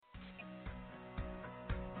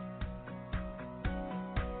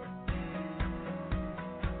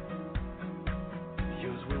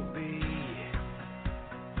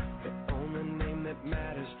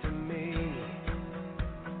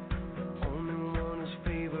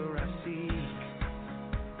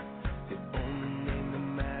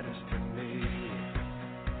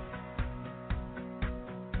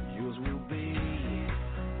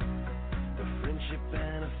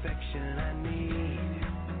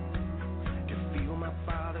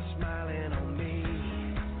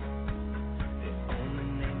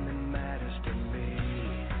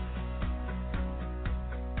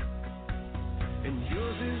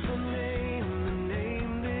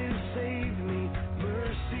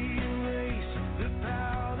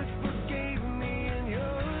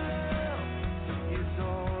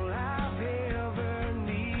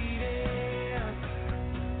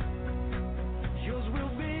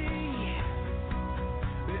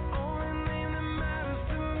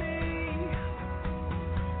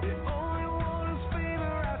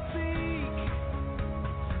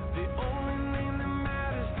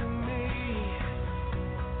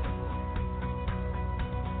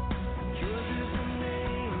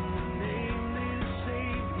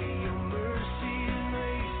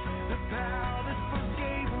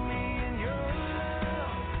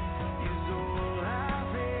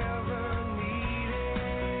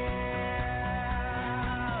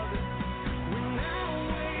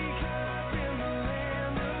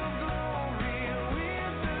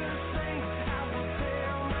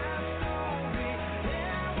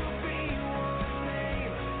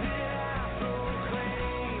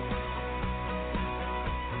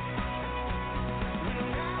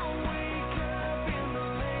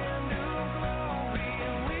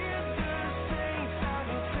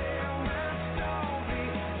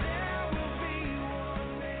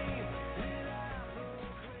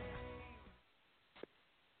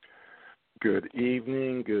Good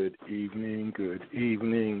evening,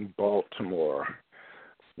 Baltimore.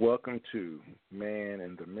 Welcome to Man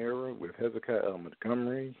in the Mirror with Hezekiah L.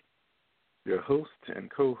 Montgomery, your host and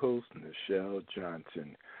co-host, Nichelle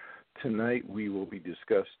Johnson. Tonight we will be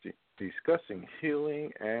discussing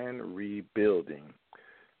healing and rebuilding.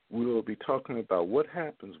 We will be talking about what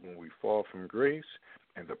happens when we fall from grace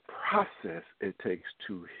and the process it takes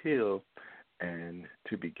to heal and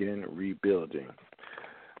to begin rebuilding.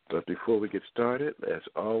 But before we get started, as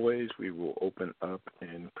always, we will open up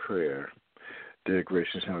in prayer. Dear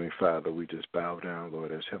gracious Heavenly Father, we just bow down,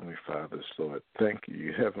 Lord, as Heavenly Fathers, Lord. Thank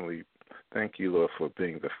you, Lord, for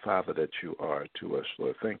being the Father that you are to us,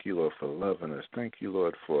 Lord. Thank you, Lord, for loving us. Thank you,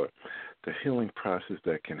 Lord, for the healing process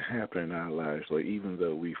that can happen in our lives, Lord, even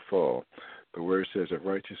though we fall. The word says a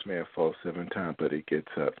righteous man falls 7 times, but he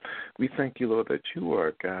gets up. We thank you, Lord, that you are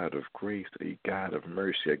a God of grace, a God of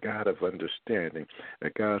mercy, a God of understanding, a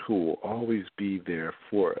God who will always be there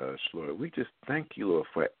for us, Lord. We just thank you, Lord,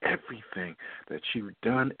 for everything that you've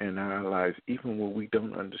done in our lives, even when we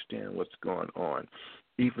don't understand what's going on,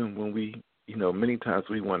 even when we, many times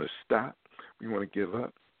we want to stop, we want to give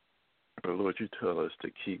up. But, Lord, you tell us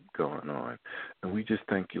to keep going on. And we just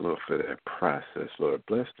thank you, Lord, for that process. Lord,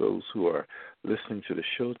 bless those who are listening to the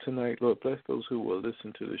show tonight. Lord, bless those who will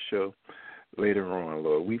listen to the show later on,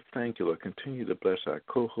 Lord. We thank you, Lord. Continue to bless our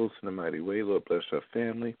co-hosts in a mighty way, Lord. Bless our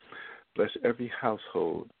family. Bless every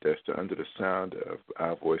household that's under the sound of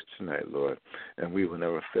our voice tonight, Lord. And we will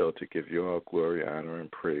never fail to give you all glory, honor,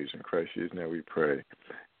 and praise. In Christ Jesus' name we pray.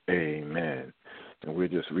 Amen. And we're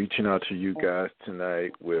just reaching out to you guys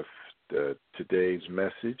tonight with today's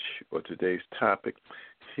message or today's topic,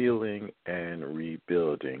 healing and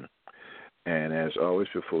rebuilding. And as always,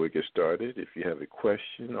 before we get started, if you have a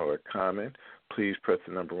question or a comment, please press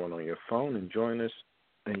the number 1 on your phone and join us,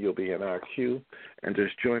 and you'll be in our queue. And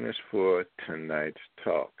just join us for tonight's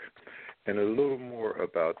talk. And a little more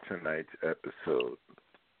about tonight's episode.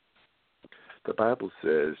 The Bible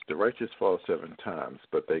says the righteous fall 7 times,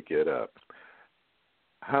 but they get up.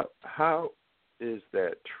 How is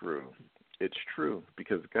that true? It's true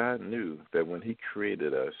because God knew that when he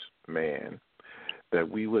created us, man, that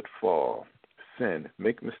we would fall, sin,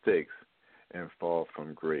 make mistakes, and fall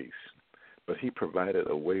from grace. But he provided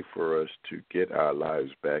a way for us to get our lives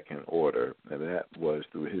back in order, and that was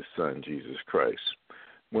through his son, Jesus Christ.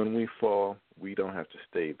 When we fall, we don't have to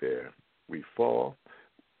stay there. We fall,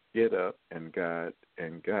 get up, and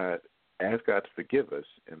ask God to forgive us,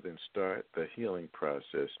 and then start the healing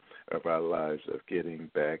process of our lives of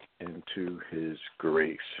getting back into his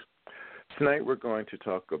grace. Tonight we're going to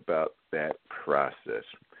talk about that process.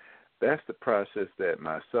 That's the process that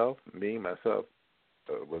myself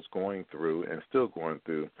was going through and still going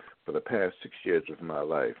through for the past 6 years of my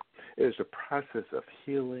life. It is a process of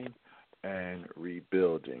healing and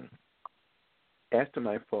rebuilding. After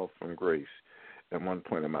my fall from grace, at one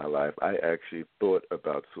point in my life, I actually thought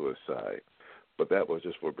about suicide, but that was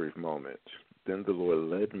just for a brief moment. Then the Lord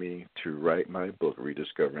led me to write my book,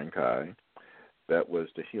 Rediscovering Kai. That was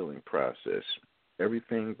the healing process.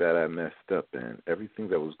 Everything that I messed up in, everything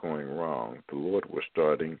that was going wrong, the Lord was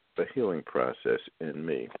starting the healing process in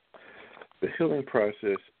me. The healing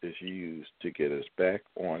process is used to get us back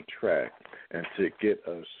on track and to get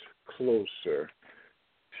us closer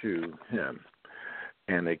to him.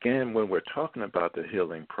 And again, when we're talking about the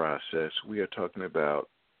healing process, we are talking about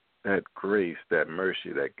that grace, that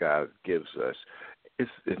mercy that God gives us.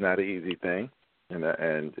 It's not an easy thing,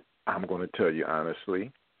 and I'm going to tell you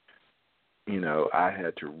honestly, I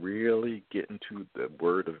had to really get into the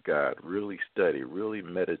Word of God, really study, really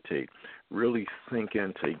meditate, really sink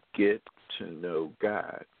in to get to know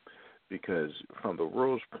God. Because from the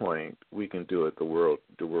world's point, we can do it the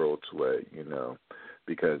world's way,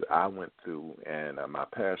 Because I went through, and my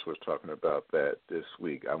pastor was talking about that this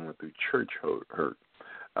week. I went through church hurt.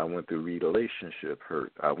 I went through relationship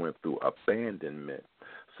hurt. I went through abandonment.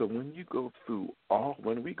 So when we go through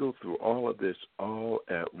all of this all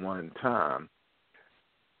at one time,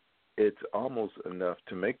 it's almost enough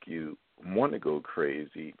to make you want to go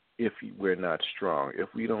crazy if we're not strong,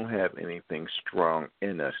 if we don't have anything strong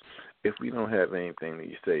in us, if we don't have anything that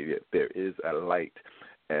you say that there is a light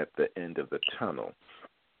at the end of the tunnel.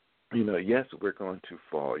 Yes, we're going to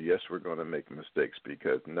fall. Yes, we're going to make mistakes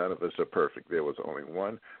because none of us are perfect. There was only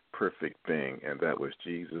one perfect being, and that was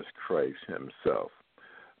Jesus Christ himself.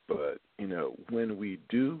 But, when we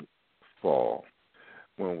do fall,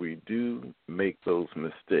 when we do make those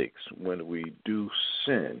mistakes, when we do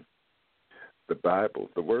sin,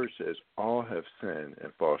 the word says all have sinned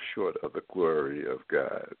and fall short of the glory of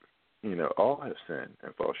God. all have sinned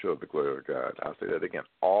and fall short of the glory of God. I'll say that again.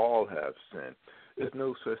 All have sinned. There's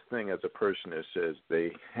no such thing as a person that says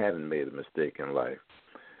they hadn't made a mistake in life.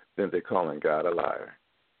 Then they're calling God a liar,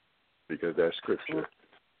 because that's scripture.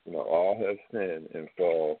 All have sinned and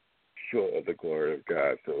fall short of the glory of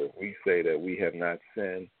God. So if we say that we have not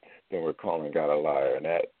sinned, then we're calling God a liar.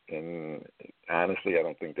 And honestly, I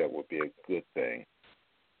don't think that would be a good thing,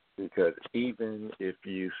 because even if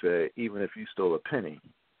you stole a penny,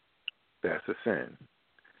 that's a sin,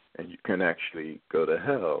 and you can actually go to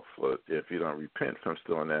hell if you don't repent from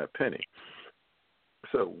stealing that penny.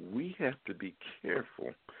 So we have to be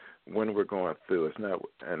careful when we're going through. It's not,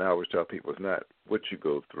 and I always tell people, it's not what you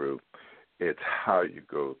go through, it's how you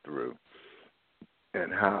go through,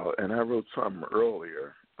 and how. And I wrote something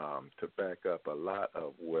earlier to back up a lot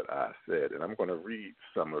of what I said, and I'm going to read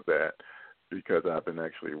some of that, because I've been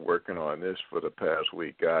actually working on this for the past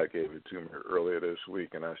week. God gave it to me earlier this week,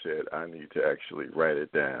 and I said I need to actually write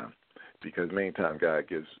it down, because many times God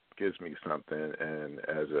gives me something, and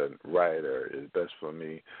as a writer, it's best for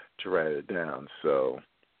me to write it down. So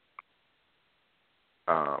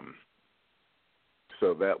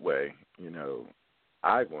that way,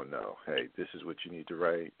 I will know, hey, this is what you need to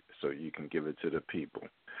write, so you can give it to the people.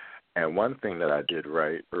 And one thing that I did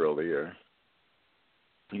write earlier,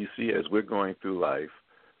 you see, as we're going through life,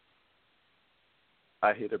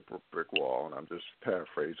 I hit a brick wall, and I'm just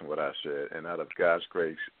paraphrasing what I said, and out of God's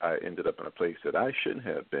grace, I ended up in a place that I shouldn't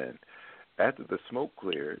have been. After the smoke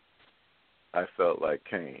cleared, I felt like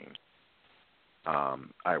Cain.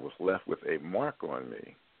 I was left with a mark on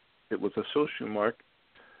me. It was a social mark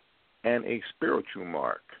and a spiritual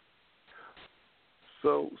mark.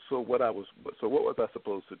 So what was I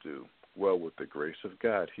supposed to do? Well, with the grace of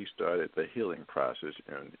God, he started the healing process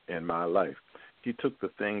in my life. He took the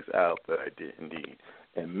things out that I didn't need.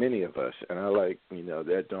 And many of us, and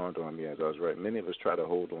that dawned on me as I was writing, many of us try to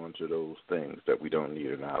hold on to those things that we don't need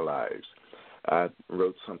in our lives. I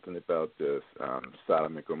wrote something about this,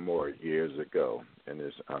 Sodom and Gomorrah, years ago, and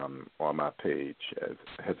it's on my page,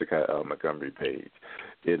 Hezekiah L. Montgomery page.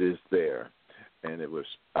 It is there. And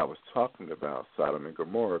I was talking about Sodom and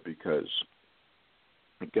Gomorrah because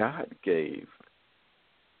God gave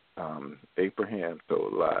Abraham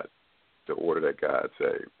told Lot the order that God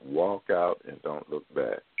said, walk out and don't look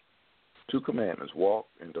back. 2 commandments, walk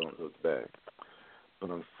and don't look back.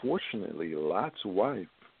 But unfortunately, Lot's wife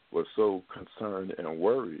was so concerned and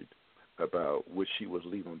worried about what she was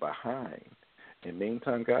leaving behind. And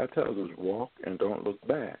meantime, God tells us, walk and don't look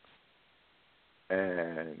back.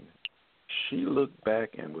 And she looked back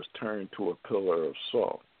and was turned to a pillar of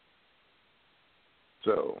salt.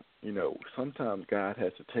 So, sometimes God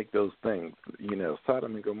has to take those things.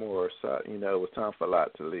 Sodom and Gomorrah, it was time for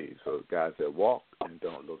Lot to leave. So God said, walk and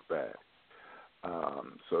don't look back.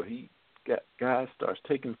 So God starts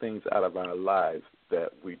taking things out of our lives that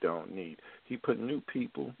we don't need. He put new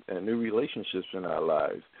people and new relationships in our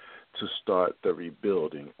lives to start the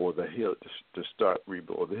rebuilding or the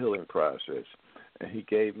healing process. And he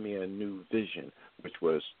gave me a new vision, which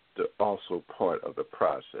was also part of the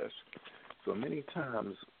process. So many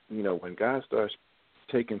times, when God starts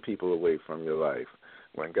taking people away from your life,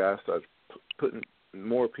 when God starts putting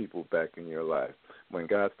more people back in your life, when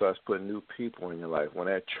God starts putting new people in your life, when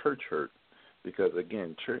that church hurt, because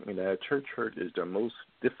again, that church hurt is the most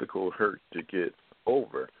difficult hurt to get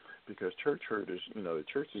over, because church hurt is, the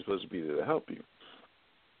church is supposed to be there to help you.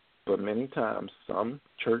 But many times, some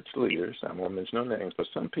church leaders, I won't mention no names, but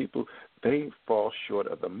some people, they fall short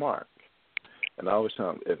of the mark. And I always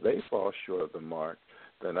tell them, if they fall short of the mark,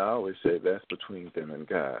 then I always say that's between them and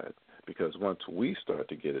God. Because once we start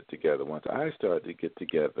to get it together, once I start to get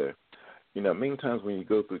together, many times when you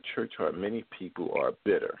go through church hurt, many people are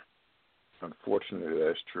bitter. Unfortunately,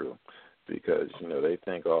 that's true. Because, they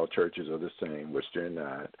think all churches are the same, which they're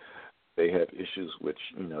not. They have issues with,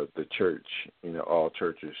 the church, all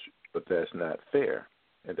churches, but that's not fair.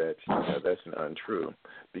 And that's an untrue.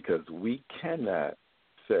 Because we cannot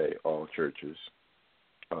say all churches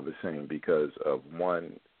are the same because of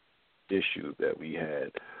one issue that we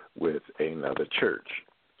had with another church.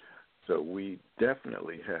 So we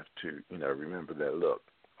definitely have to, remember that, look,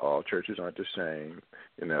 all churches aren't the same.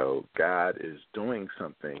 God is doing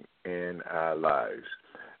something in our lives.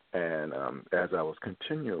 And as I was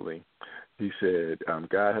continually, he said,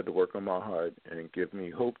 God had to work on my heart and give me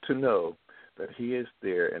hope to know that he is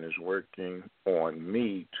there and is working on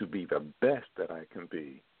me to be the best that I can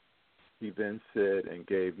be. He then said and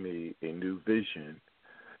gave me a new vision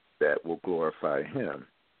that will glorify him.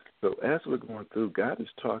 So as we're going through, God is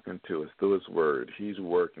talking to us through his word. He's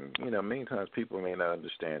working. Many times people may not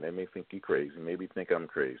understand. They may think you're crazy, maybe think I'm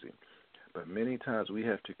crazy. But many times we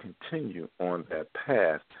have to continue on that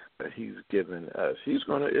path that He's given us. It's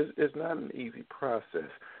not an easy process.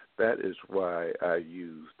 That is why I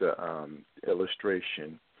use the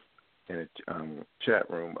illustration in a chat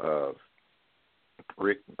room of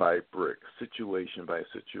brick by brick, situation by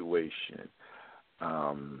situation,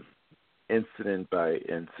 incident by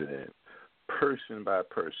incident, person by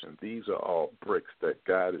person. These are all bricks that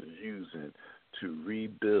God is using to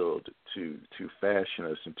rebuild, to fashion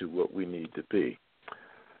us into what we need to be.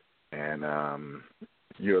 And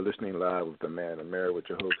you're listening live with the Man of Mary with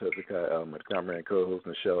your host, Hezekiah Montgomery, and co-host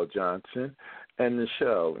Nichelle Johnson. And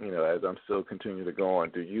Nichelle, as I'm still continuing to go on,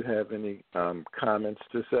 do you have any comments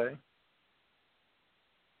to say?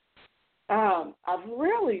 I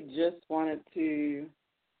really just wanted to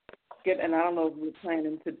and I don't know if we're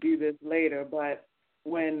planning to do this later, but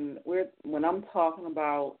when I'm talking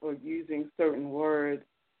about or using certain words,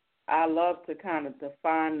 I love to kind of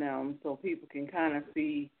define them so people can kind of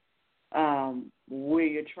see where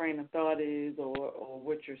your train of thought is or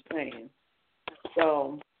what you're saying.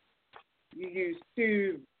 So you use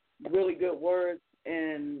two really good words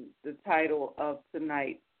in the title of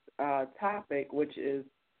tonight's topic, which is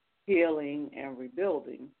healing and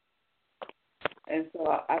rebuilding. And so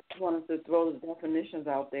I just wanted to throw the definitions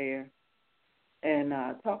out there and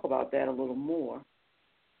talk about that a little more.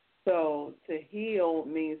 So to heal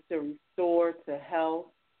means to restore to health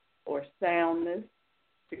or soundness,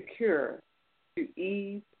 to cure, to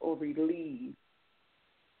ease or relieve,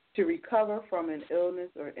 to recover from an illness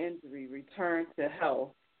or injury, return to health,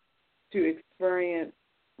 to experience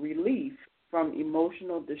relief from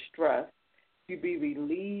emotional distress, to be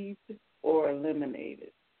relieved or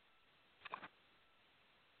eliminated.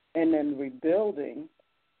 And then rebuilding,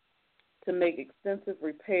 to make extensive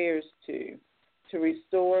repairs to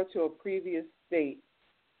restore to a previous state,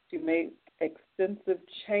 to make extensive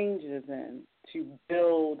changes in, to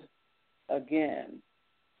build again.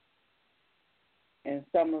 And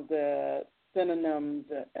some of the synonyms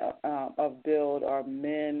of build are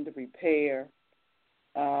mend, repair,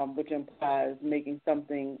 which implies making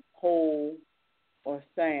something whole or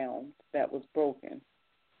sound that was broken.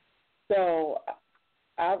 So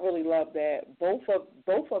I really love that. Both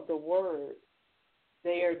of the words,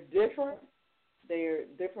 they are different. They are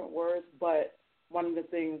different words, but one of the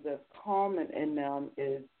things that's common in them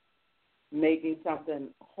is making something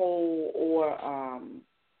whole or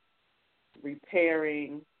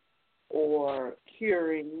repairing or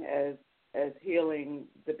curing as healing,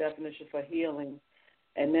 the definition for healing,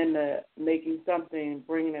 and then the making something,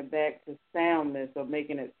 bringing it back to soundness or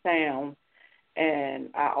making it sound. And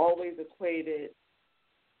I always equated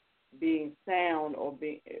being sound or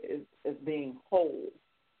as being whole.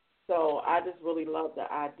 So I just really love the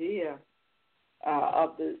idea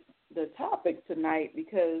of the topic tonight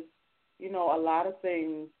because, a lot of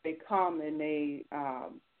things, they come and they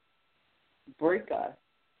break us.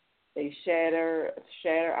 They shatter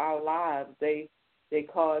our lives. They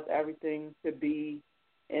cause everything to be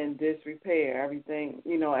in disrepair. Everything,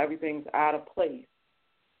 everything's out of place.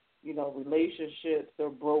 Relationships are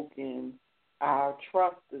broken. Our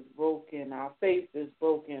trust is broken. Our faith is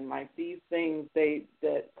broken. Like these things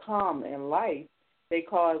that come in life, they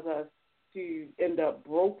cause us to end up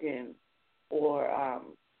broken or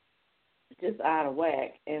just out of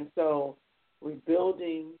whack. And so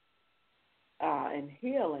rebuilding and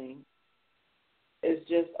healing is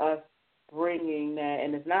just us bringing that,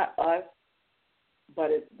 and it's not us,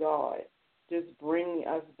 but it's God, just bringing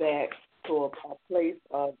us back to a place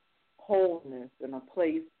of wholeness and a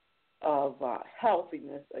place of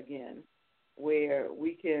healthiness again, where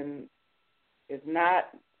we can, it's not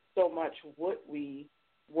so much what we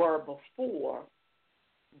were before,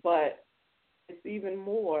 but it's even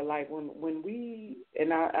more like when we,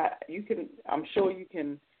 and I'm sure you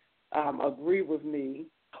can agree with me,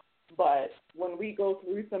 but when we go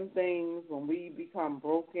through some things, when we become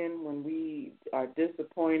broken, when we are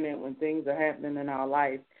disappointed, when things are happening in our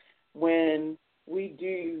life, when we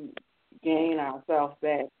do gain ourselves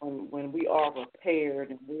back, when we are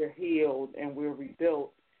repaired and we're healed and we're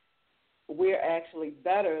rebuilt, we're actually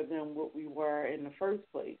better than what we were in the first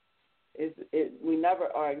place. We never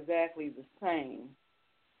are exactly the same,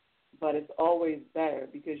 but it's always better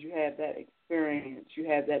because you had that experience, you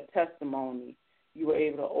had that testimony, you were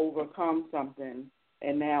able to overcome something,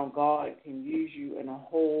 and now God can use you in a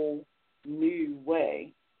whole new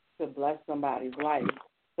way to bless somebody's life.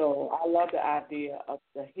 So I love the idea of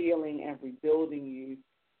the healing and rebuilding you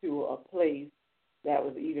to a place that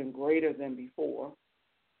was even greater than before.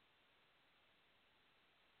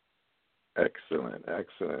 Excellent,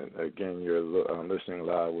 excellent. Again, you're listening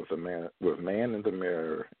live with Man in the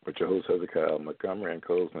Mirror with your host Hezekiah Montgomery and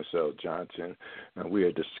co-host Michelle Johnson, and we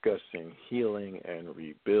are discussing healing and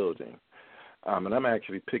rebuilding. And I'm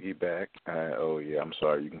actually piggyback. I'm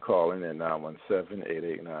sorry. You can call in at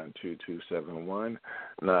 917-889-2271,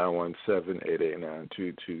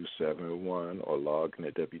 917-889-2271, or log in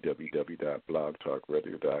at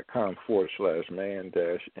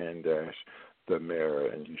www.blogtalkradio.com/man-n-the mirror,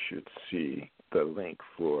 and you should see the link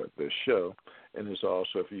for the show. And it's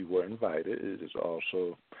also, if you were invited, it is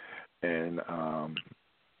also in our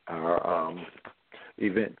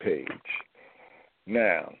event page.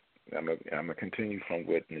 Now, I'm gonna continue from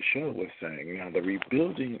what Michelle was saying. Now, the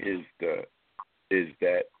rebuilding is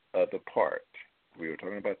that other part. We were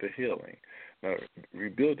talking about the healing. Now,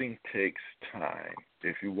 rebuilding takes time.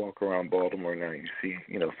 If you walk around Baltimore now, you see,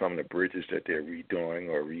 some of the bridges that they're redoing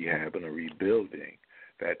or rehabbing or rebuilding.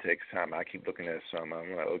 That takes time. I keep looking at some.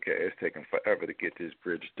 I'm like, okay, it's taking forever to get this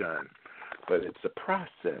bridge done. But it's a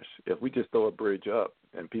process. If we just throw a bridge up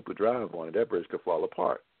and people drive on it, that bridge could fall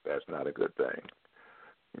apart. That's not a good thing.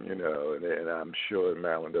 And I'm sure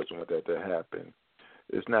Maryland doesn't want that to happen.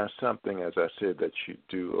 It's not something, as I said, that you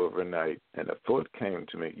do overnight. And a thought came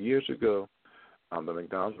to me years ago. The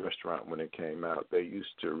McDonald's restaurant, when it came out, they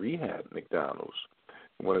used to rehab McDonald's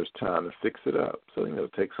when it's time to fix it up. So,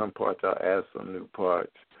 take some parts out, add some new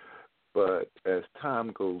parts. But as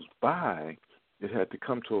time goes by, it had to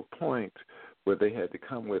come to a point where they had to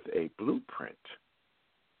come with a blueprint.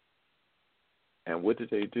 And what did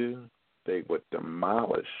they do? They would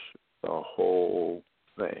demolish the whole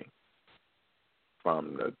thing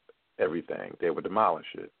from everything. They would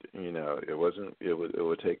demolish it. It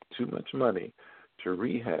would take too much money to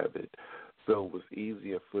rehab it, so it was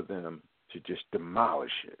easier for them to just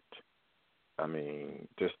demolish it. I mean,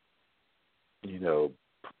 just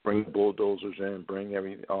bring bulldozers in, bring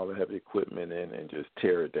all the heavy equipment in, and just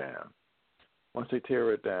tear it down. Once they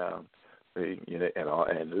tear it down,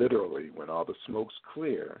 and literally when all the smoke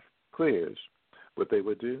clears, what they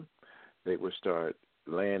would do, they would start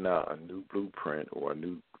laying out a new blueprint or a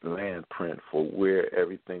new land print for where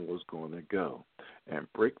everything was going to go,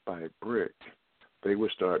 and brick by brick, they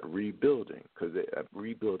would start rebuilding because they are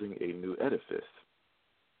rebuilding a new edifice.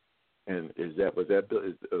 And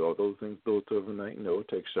are those things built overnight? No, it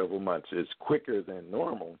takes several months. It's quicker than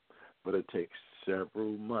normal, but it takes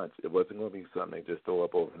several months. It wasn't going to be something they just throw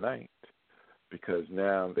up overnight, because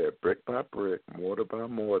now they're brick by brick, mortar by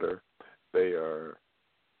mortar. They are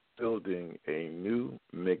building a new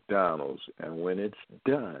McDonald's, and when it's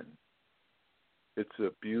done, it's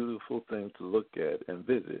a beautiful thing to look at and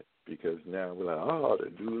visit, because now we're like,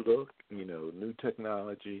 the new look, new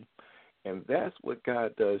technology. And that's what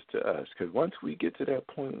God does to us, because once we get to that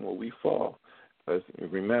point where we fall,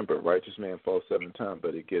 remember, righteous man falls 7 times,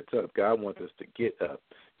 but he gets up. God wants us to get up.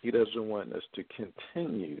 He doesn't want us to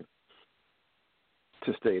continue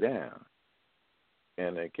to stay down.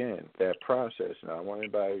 And again, that process, and I want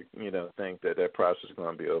anybody, think that process is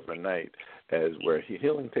going to be overnight, as where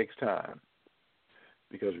healing takes time.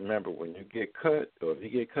 Because remember, when you get cut, or if you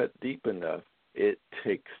get cut deep enough, it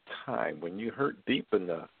takes time. When you hurt deep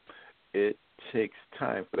enough, it takes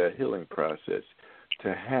time for that healing process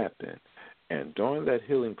to happen. And during that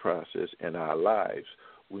healing process in our lives,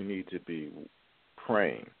 we need to be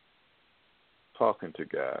praying, talking to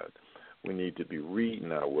God. We need to be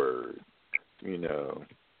reading our word.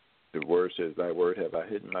 The word says, "Thy word have I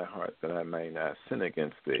hid in my heart, that I may not sin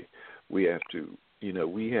against thee." We have to,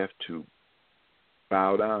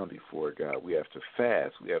 bow down before God. We have to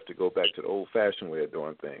fast. We have to go back to the old-fashioned way of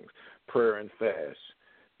doing things, prayer and fast.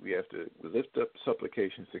 We have to lift up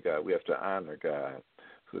supplications to God. We have to honor God.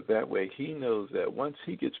 So that way he knows that once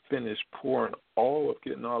he gets finished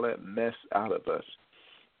getting all that mess out of us,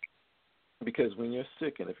 because when you're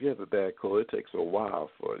sick and if you have a bad cold, it takes a while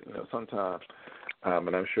for it. Sometimes,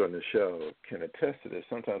 and I'm sure Michelle can attest to this,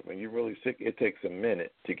 sometimes when you're really sick, it takes a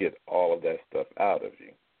minute to get all of that stuff out of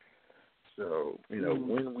you. So,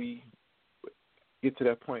 when we get to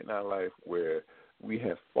that point in our life where we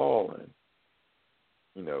have fallen,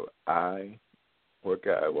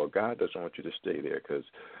 God doesn't want you to stay there, because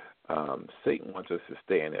Satan wants us to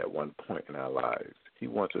stay in there at one point in our lives. He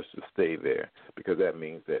wants us to stay there because that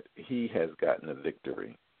means that he has gotten a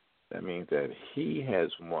victory. That means that he has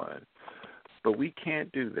won. But we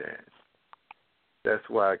can't do that. That's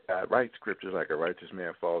why God writes scriptures like a righteous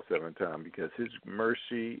man falls 7 times, because his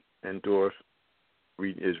mercy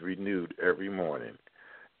is renewed every morning.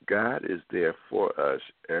 God is there for us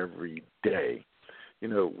every day.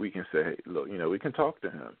 We can say, hey, look, we can talk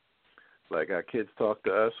to him. Like our kids talk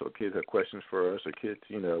to us, or kids have questions for us, or kids,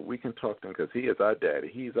 we can talk to him because he is our daddy.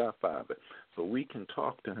 He's our father. So we can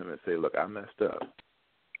talk to him and say, look, I messed up.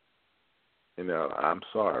 I'm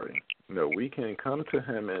sorry. We can come to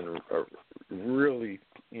him and really,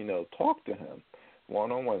 talk to him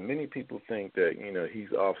one-on-one. Many people think that, he's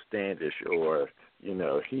offstandish or,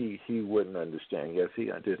 he wouldn't understand. Yes,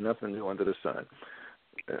 there's nothing new under the sun.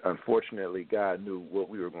 Unfortunately, God knew what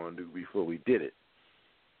we were going to do before we did it.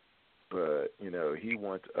 But, he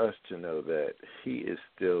wants us to know that he is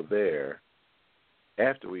still there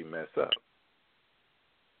after we mess up.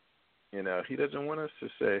 He doesn't want us to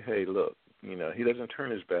say, hey, look, he doesn't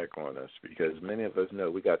turn his back on us because many of us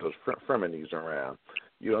know we got those frenemies around.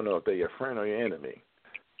 You don't know if they're your friend or your enemy.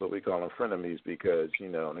 So we call them frenemies because,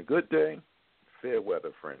 on a good day, fair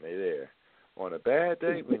weather friend, they're there. On a bad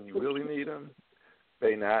day, when you really need them,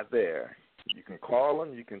 they're not there. You can call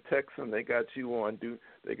them, you can text them. They got you on do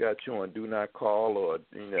not call, or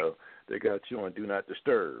they got you on do not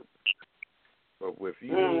disturb. But if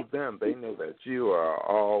you need them, they know that you are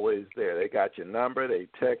always there. They got your number. They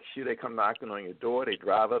text you. They come knocking on your door. They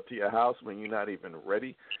drive up to your house when you're not even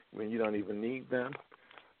ready, when you don't even need them.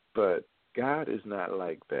 But God is not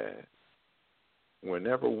like that.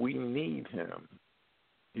 Whenever we need him,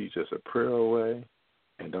 he's just a prayer away.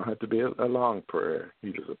 And don't have to be a long prayer.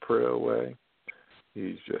 He's just a prayer away.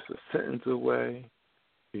 He's just a sentence away.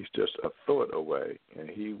 He's just a thought away. And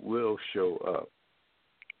he will show up.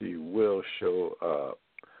 He will show up.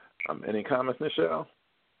 Any comments, Nichelle?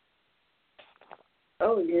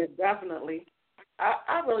 Oh, yeah, definitely.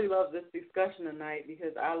 I really love this discussion tonight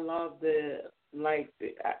because I love as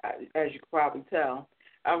you can probably tell,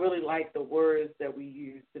 I really like the words that we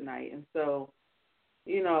use tonight. And so,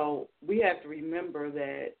 we have to remember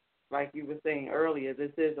that, like you were saying earlier,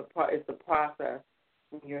 it's a process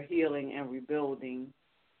when you're healing and rebuilding.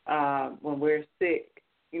 When we're sick,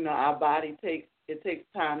 our body takes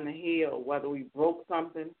time to heal, whether we broke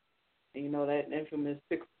something, that infamous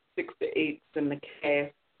six to eights in the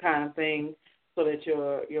cast kind of thing, so that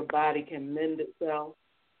your body can mend itself,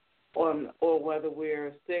 or whether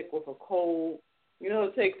we're sick with a cold.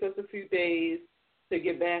 It takes us a few days to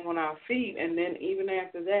get back on our feet, and then even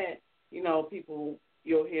after that, people,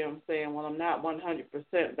 you'll hear them saying, well, I'm not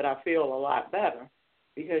 100%, but I feel a lot better,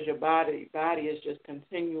 because your body is just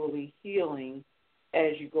continually healing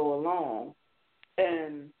as you go along.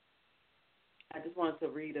 And I just wanted to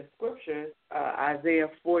read a scripture, Isaiah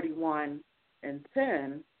 41:10,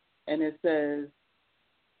 and it says,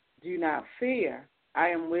 do not fear, I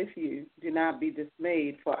am with you. Do not be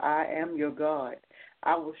dismayed, for I am your God.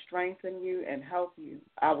 I will strengthen you and help you.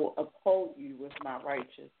 I will uphold you with my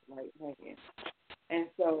righteous right hand. And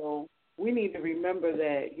so we need to remember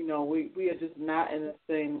that, we are just not in this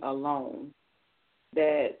thing alone,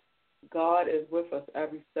 that God is with us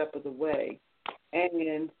every step of the way.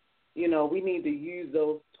 And, we need to use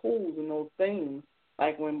those tools and those things.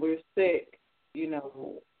 Like when we're sick,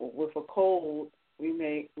 with a cold, we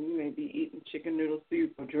may be eating chicken noodle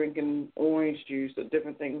soup or drinking orange juice or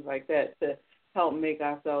different things like that to help make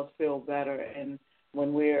ourselves feel better. And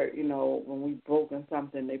when when we've broken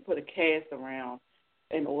something, they put a cast around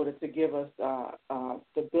in order to give us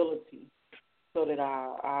stability so that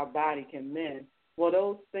our body can mend. Well,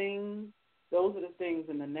 those are the things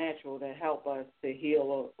in the natural that help us to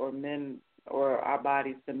heal or mend, or our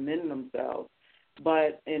bodies to mend themselves.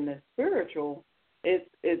 But in the spiritual,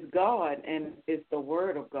 it's God, and it's the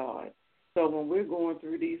Word of God. So when we're going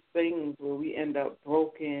through these things where we end up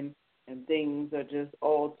broken and things are just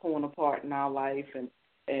all torn apart in our life,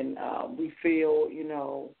 and we feel,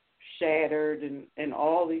 shattered, and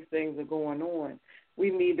all these things are going on,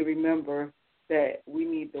 we need to remember that we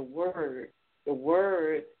need the Word. The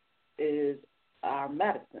Word is our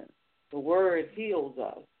medicine. The Word heals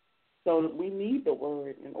us. So we need the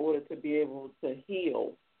Word in order to be able to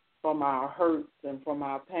heal from our hurts and from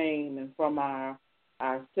our pain and from our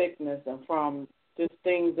sickness and from just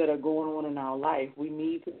things that are going on in our life. We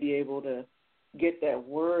need to be able to get that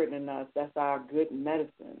Word in us. That's our good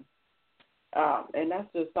medicine. And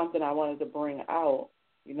that's just something I wanted to bring out.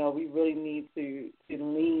 We really need to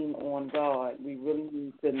lean on God. We really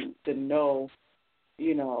need to know,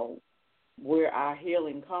 where our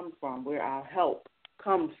healing comes from, where our help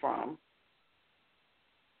comes from.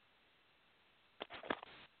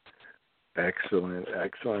 Excellent.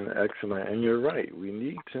 And you're right. We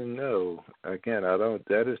need to know, again,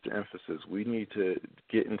 that is the emphasis. We need to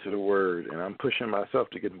get into the Word, and I'm pushing myself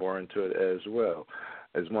to get more into it as well.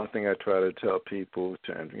 As one thing I try to tell people,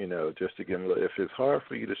 just to give them, if it's hard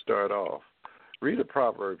for you to start off, read a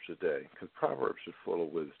Proverbs a day, because Proverbs are full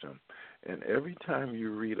of wisdom. And every time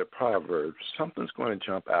you read a Proverbs, something's going to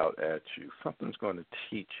jump out at you. Something's going to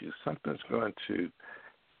teach you. Something's going to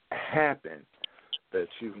happen that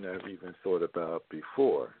you've never even thought about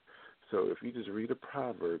before. So if you just read a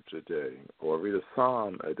Proverbs a day or read a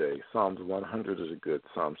Psalm a day, Psalms 100 is a good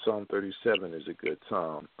Psalm. Psalm 37 is a good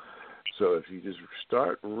Psalm. So if you just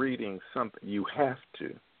start reading something, you have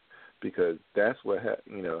to, because that's what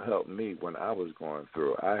helped me when I was going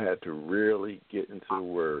through. I had to really get into the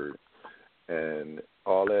Word, and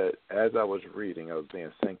all that. As I was reading, I was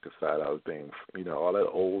being sanctified. I was being, all that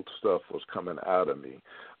old stuff was coming out of me,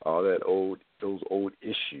 all those old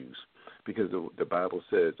issues. Because the Bible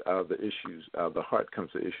says, out of the heart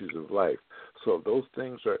comes the issues of life. So if those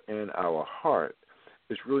things are in our heart,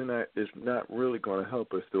 it's not really going to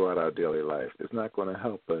help us throughout our daily life. It's not going to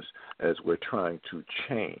help us as we're trying to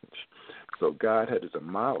change. So God had to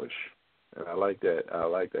demolish, and I like that.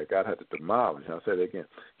 God had to demolish. I'll say it again.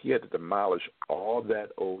 He had to demolish all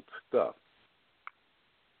that old stuff.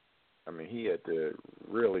 I mean, he had to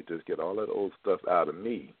really just get all that old stuff out of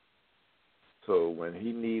me. So when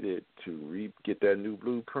he needed to get that new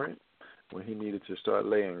blueprint, when he needed to start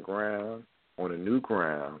laying ground on a new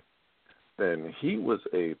ground, then he was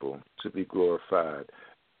able to be glorified,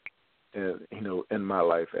 and in my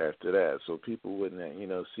life after that. So people wouldn't,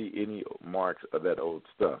 see any marks of that old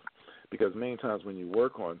stuff, because many times when you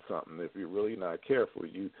work on something, if you're really not careful,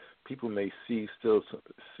 people may see some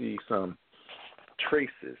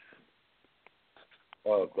traces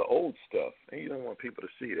of the old stuff, and you don't want people to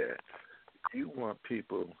see that. You want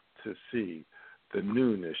people to see the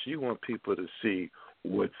newness. You want people to see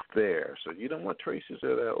what's there. So you don't want traces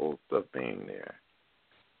of that old stuff being there.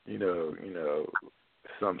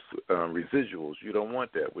 Some residuals. You don't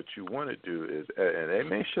want that. What you want to do is, and they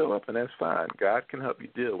may show up, and that's fine. God can help you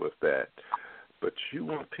deal with that. But you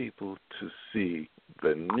want people to see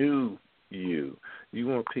the new you. You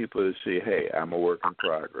want people to see, hey, I'm a work in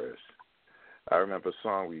progress. I remember a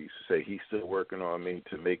song we used to say, he's still working on me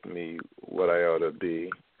to make me what I ought to be.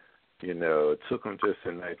 It took him just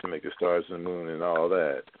a night to make the stars and the moon and all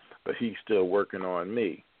that, but he's still working on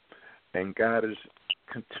me. And God is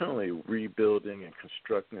continually rebuilding and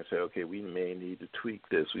constructing and say, okay, we may need to tweak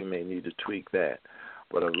this, we may need to tweak that.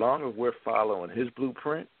 But as long as we're following his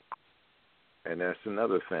blueprint, and that's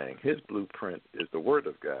another thing, his blueprint is the Word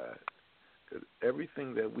of God. Because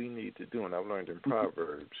everything that we need to do, and I've learned in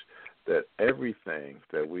Proverbs, that everything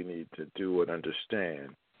that we need to do and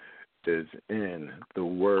understand is in the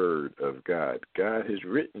Word of God. God has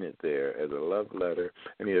written it there as a love letter,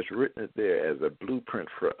 and he has written it there as a blueprint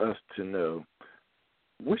for us to know,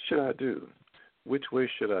 what should I do? Which way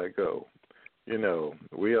should I go? We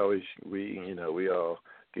all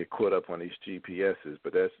get caught up on these GPSs,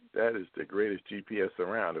 but that is the greatest GPS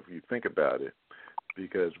around if you think about it.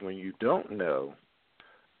 Because when you don't know,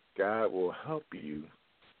 God will help you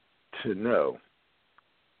to know.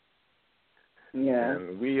 Yeah.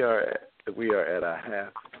 And we are at a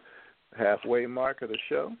halfway mark of the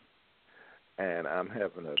show, and I'm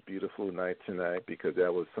having a beautiful night tonight because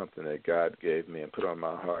that was something that God gave me and put on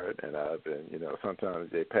my heart. And I've been, sometimes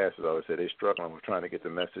they pastors always say they're struggling with trying to get the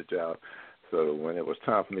message out. So when it was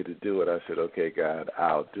time for me to do it, I said, okay, God,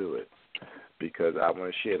 I'll do it, because I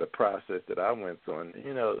want to share the process that I went through. And,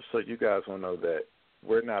 so you guys will know that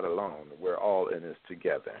we're not alone. We're all in this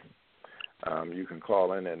together. You can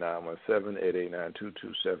call in at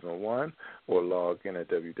 917-889-2271 or log in at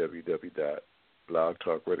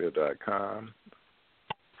www.blogtalkradio.com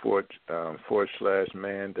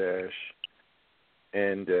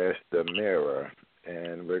 /man-in-the mirror.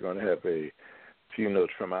 And we're going to have a few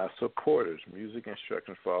notes from our supporters, Music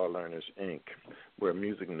Instruction for All Learners, Inc., where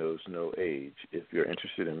music knows no age. If you're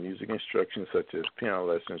interested in music instruction such as piano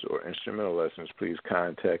lessons or instrumental lessons, please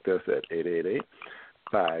contact us at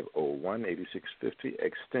 888-501-8650,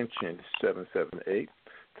 extension 778.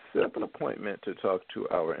 Set up an appointment to talk to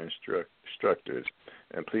our instructors.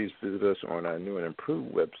 And please visit us on our new and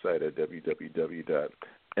improved website at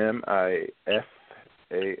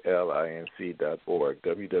www.mifalinc.org,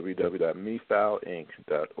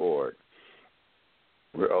 www.mifoulinc.org.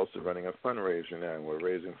 We're also running a fundraiser now, and we're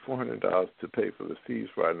raising $400 to pay for the fees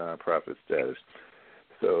for our nonprofit status.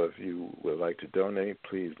 So if you would like to donate,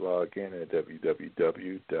 please log in at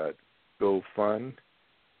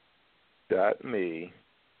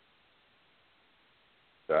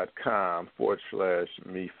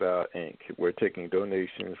www.gofund.me.com/MeFile Inc. We're taking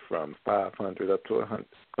donations from $500 up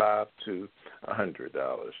to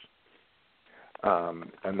 $100.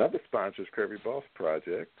 Another sponsor is Kirby Boss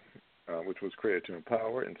Project. which was created to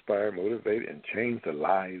empower, inspire, motivate, and change the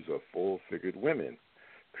lives of full-figured women.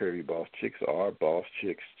 Curvy Boss Chicks are boss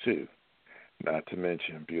chicks, too, not to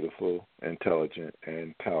mention beautiful, intelligent,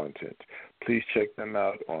 and talented. Please check them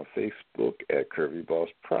out on Facebook at Curvy Boss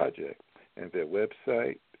Project and their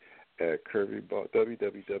website at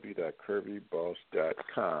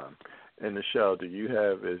www.curvyboss.com. And Nichelle,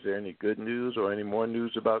 is there any good news or any more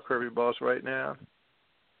news about Curvy Boss right now?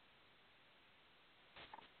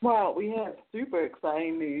 Well, we have super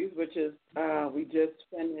exciting news, which is we just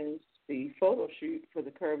finished the photo shoot for the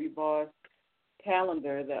Curvy Boss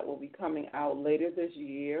calendar that will be coming out later this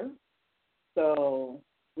year. So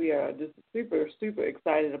we are just super, super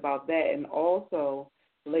excited about that. And also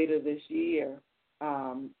later this year,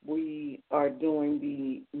 we are doing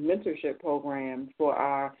the mentorship program for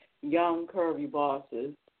our young Curvy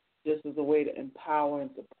Bosses, just as a way to empower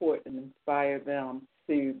and support and inspire them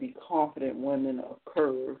to be confident women of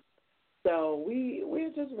curve. So we're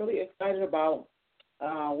just really excited about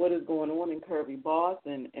what is going on in Curvy Boss,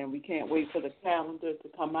 and we can't wait for the calendar to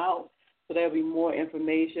come out. So there'll be more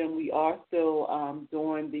information. We are still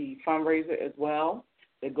doing the fundraiser as well,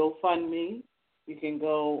 the GoFundMe. You can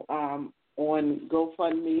go on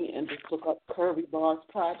GoFundMe and just look up Curvy Boss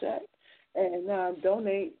Project and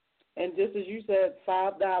donate. And just as you said,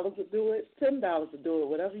 $5 to do it, $10 to do it,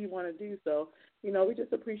 whatever you want to do. So, we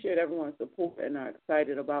just appreciate everyone's support and are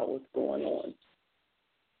excited about what's going on.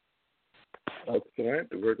 Excellent.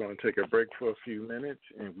 We're going to take a break for a few minutes,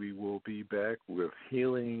 and we will be back with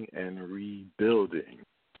healing and rebuilding.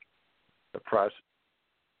 The process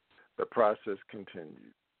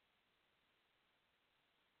continues.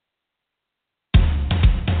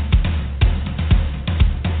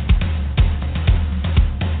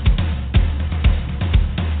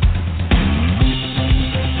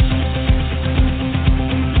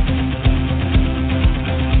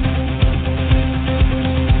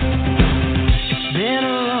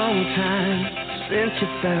 You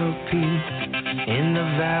felt peace in the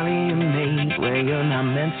valley you made, where you're not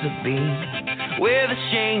meant to be, where the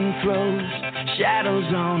shame throws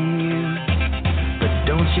shadows on you. But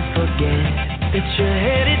don't you forget that you're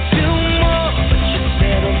headed to more, but you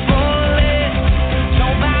settle for less.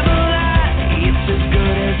 Don't buy the lie, it's as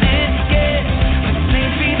good as it gets. The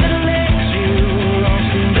same feet that left you lost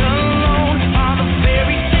and alone are the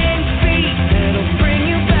very same feet that'll bring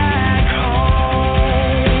you back home.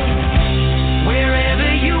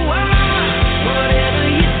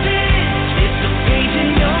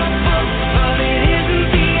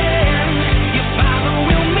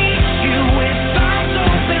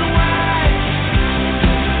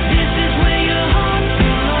 This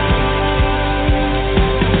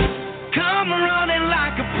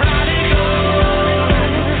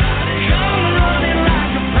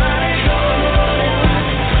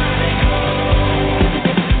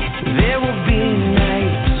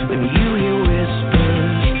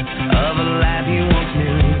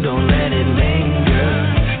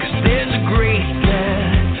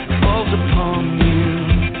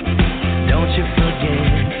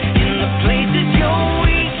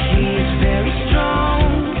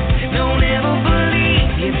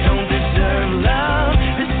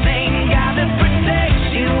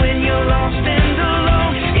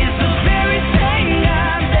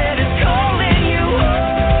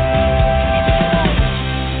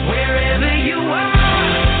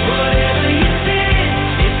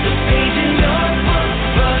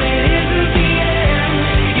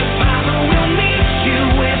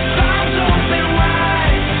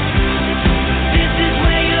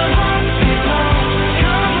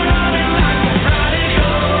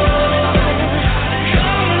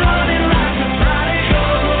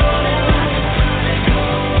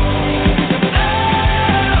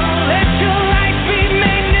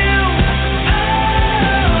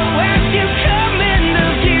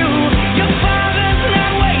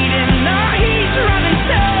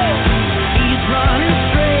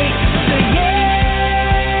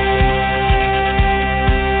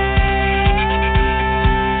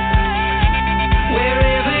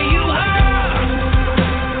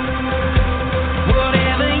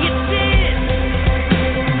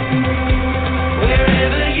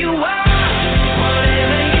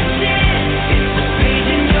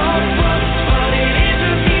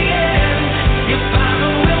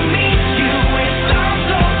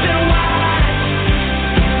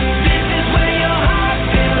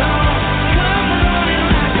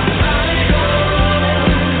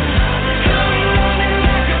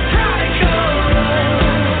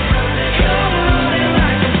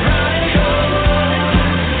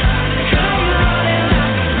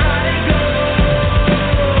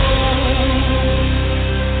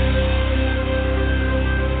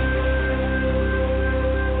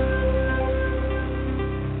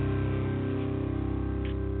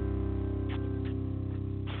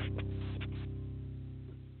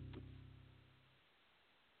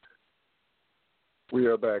We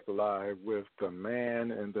are back live with The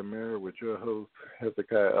Man in the Mirror with your host,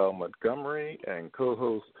 Hezekiah L. Montgomery, and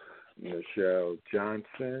co-host Michelle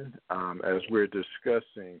Johnson, as we're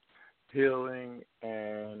discussing healing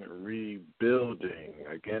and rebuilding.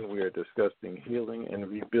 Again, we are discussing healing and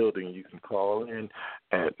rebuilding. You can call in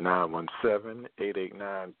at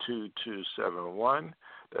 917-889-2271.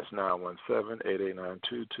 That's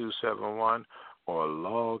 917-889-2271. Or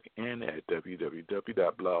log in at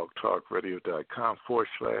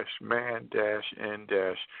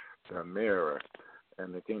www.blogtalkradio.com/man-in-the mirror.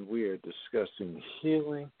 And again, we are discussing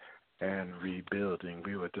healing and rebuilding.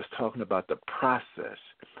 We were just talking about the process,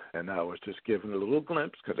 and I was just giving a little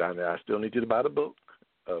glimpse, because I still need you to buy the book,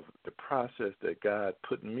 of the process that God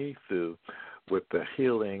put me through with the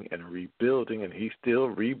healing and rebuilding, and he's still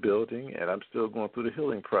rebuilding, and I'm still going through the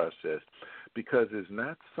healing process, because it's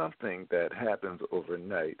not something that happens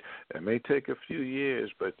overnight. It may take a few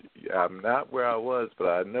years, but I'm not where I was, but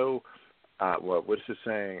I know, what's it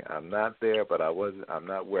saying? I'm not there, but I'm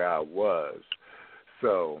not where I was.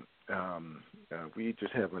 So we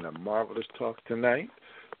just having a marvelous talk tonight.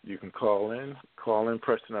 You can call in,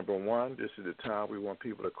 press the number 1. This is the time we want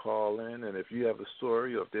people to call in, and if you have a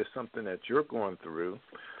story or if there's something that you're going through,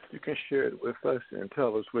 you can share it with us and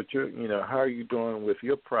tell us what how are you doing with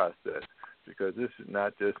your process, because this is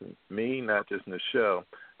not just me, not just Michelle.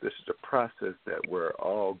 This is a process that we're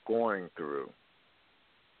all going through.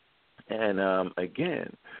 And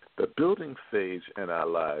again, the building phase in our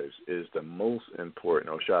lives is the most important,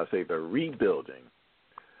 or shall I say the rebuilding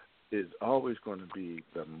is always going to be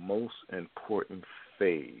the most important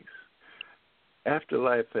phase. After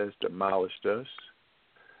life has demolished us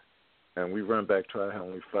and we run back to our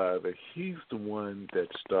Heavenly Father, he's the one that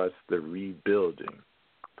starts the rebuilding.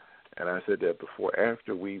 And I said that before,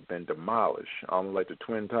 after we've been demolished, almost like the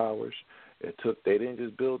Twin Towers, they didn't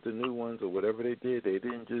just build the new ones or whatever they did. They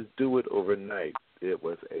didn't just do it overnight. It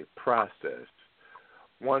was a process.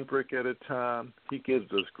 One brick at a time, he gives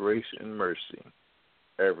us grace and mercy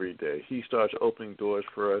every day. He starts opening doors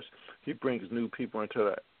for us. He brings new people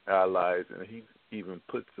into our lives, and he even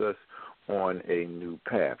puts us on a new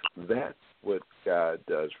path. That's what God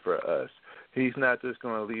does for us. He's not just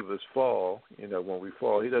going to leave us fall. When we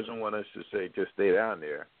fall, he doesn't want us to say, just stay down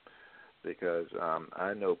there. Because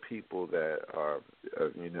I know people that are,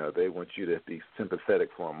 they want you to be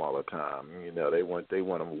sympathetic for them all the time. They want to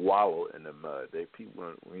wallow in the mud.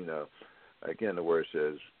 People, again, the word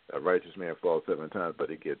says, a righteous man falls 7 times, but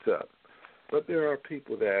he gets up. But there are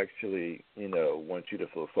people that actually, want you to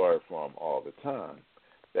feel sorry for them all the time.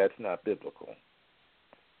 That's not biblical.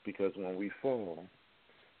 Because when we fall,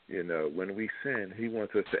 when we sin, he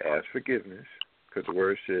wants us to ask forgiveness. Because the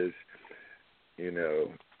word says,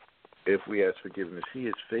 if we ask forgiveness, he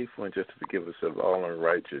is faithful and just to forgive us of all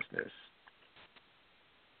unrighteousness.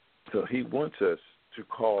 So he wants us to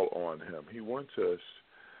call on him. He wants us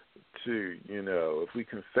to, if we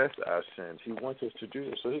confess our sins, he wants us to do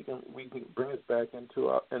this so we can bring us back in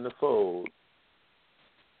the fold.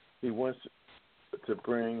 He wants to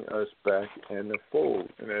bring us back in the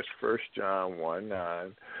fold. And that's 1 John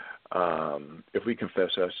 1:9. If we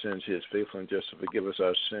confess our sins, he is faithful and just to forgive us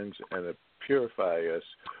our sins and to purify us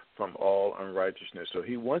from all unrighteousness. So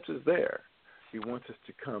he wants us there. He wants us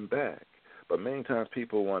to come back. But many times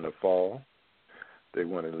people want to fall. They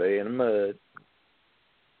want to lay in the mud.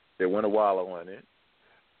 They want to wallow in it.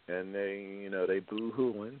 And they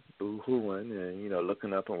boo-hooing, and,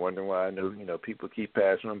 looking up and wondering why people keep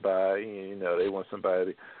passing them by. They want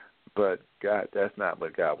somebody. But God, that's not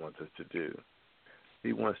what God wants us to do.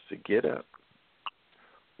 He wants to get up,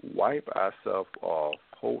 wipe ourselves off,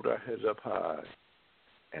 hold our heads up high,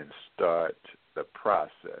 and start the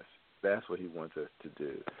process. That's what he wants us to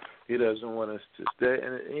do. He doesn't want us to stay.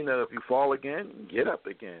 And, if you fall again, get up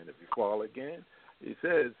again. If you fall again, he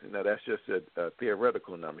says, that's just a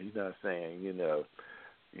theoretical number. He's not saying,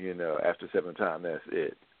 after 7 times, that's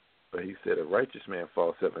it. But he said a righteous man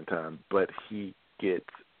falls 7 times, but he gets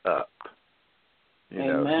up.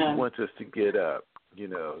 Amen. He wants us to get up.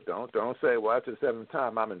 Don't say, well, after the 7th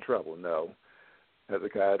time, I'm in trouble. No.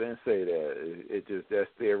 Hezekiah didn't say that.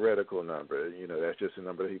 That's theoretical number. That's just a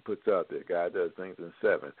number that he puts out there. God does things in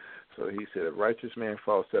 7. So he said a righteous man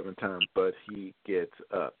falls 7 times, but he gets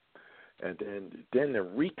up. And then the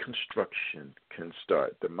reconstruction can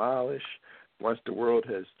start. Demolish. Once the world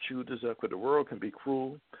has chewed us up, because the world can be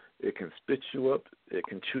cruel. It can spit you up. It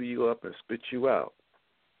can chew you up and spit you out.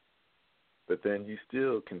 But then you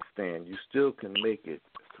still can stand. You still can make it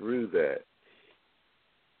through that.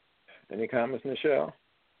 Any comments, Michelle?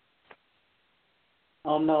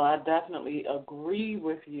 Oh, no, I definitely agree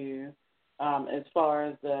with you. as far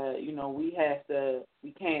as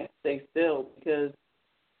we can't stay still, because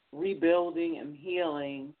rebuilding and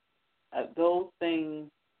healing, those things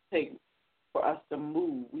take for us to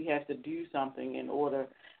move. We have to do something in order.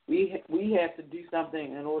 We have to do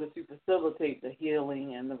something in order to facilitate the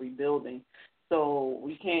healing and the rebuilding. So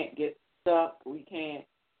we can't get stuck. We can't,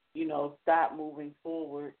 stop moving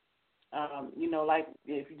forward. Like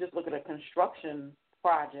if you just look at a construction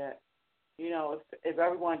project, if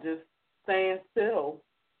everyone just stands still,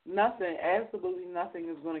 absolutely nothing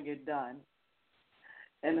is going to get done.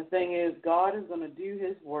 And the thing is, God is going to do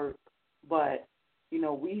his work, but,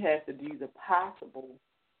 we have to do the possible,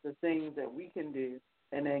 the things that we can do,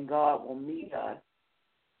 and then God will meet us,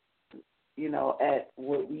 at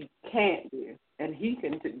what we can't do. And he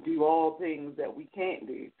can do all things that we can't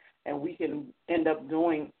do, and we can end up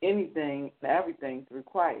doing anything and everything through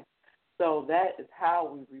Christ. So that is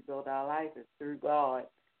how we rebuild our life, is through God.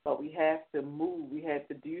 But we have to move. We have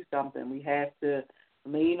to do something. We have to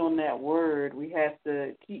lean on that word. We have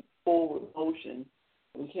to keep forward motion.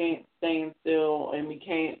 We can't stand still, and we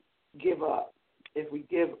can't give up. If we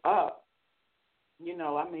give up,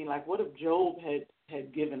 what if Job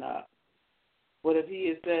had given up? What if he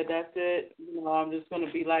had said, that's it, I'm just going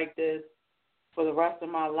to be like this for the rest of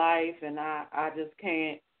my life, and I just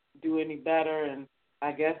can't do any better, and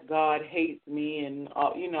I guess God hates me, and,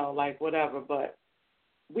 whatever. But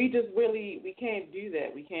we can't do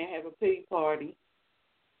that. We can't have a pity party,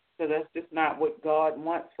 because that's just not what God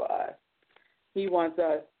wants for us. He wants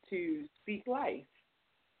us to speak life.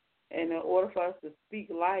 And in order for us to speak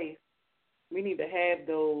life, we need to have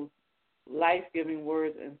those life-giving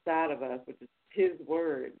words inside of us, which is his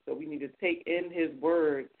word. So we need to take in his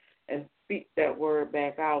word and speak that word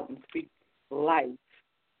back out and speak life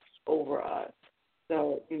over us.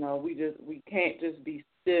 So, we can't just be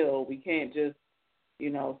still. We can't just,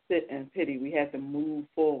 sit and pity. We have to move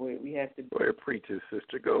forward. We have to. Go ahead, preach it,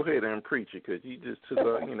 sister. Go ahead and preach it, because you just took,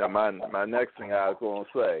 my next thing I was going to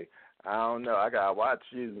say. I don't know. I got to watch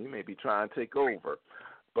you. You may be trying to take over.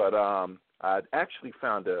 But I actually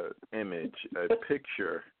found an image, a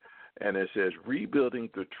picture, and it says, rebuilding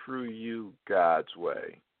the true you God's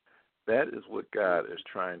way. That is what God is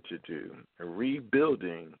trying to do,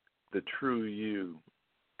 rebuilding the true you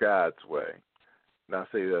God's way. Now, I'll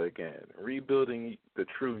say that again, rebuilding the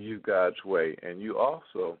true you God's way. And you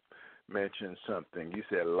also mentioned something. You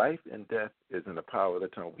said life and death is in the power of the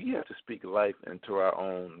tongue. We have to speak life into our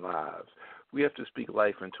own lives. We have to speak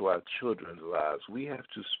life into our children's lives. We have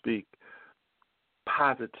to speak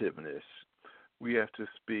positiveness. We have to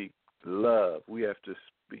speak love. We have to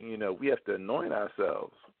speak, we have to anoint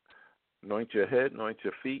ourselves. Anoint your head, anoint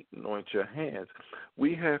your feet, anoint your hands.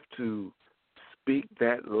 We have to speak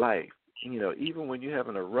that life. Even when you're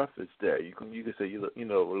having a roughest day, you can say,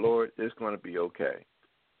 Lord, it's going to be okay.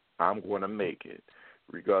 I'm going to make it.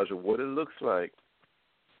 Regardless of what it looks like,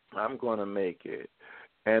 I'm going to make it.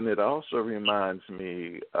 And it also reminds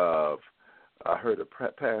me of, I heard a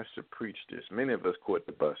pastor preach this. Many of us caught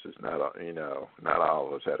the buses. Not all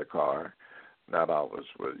of us had a car. Not all of us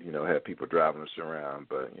would, had people driving us around.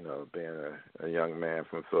 But, being a young man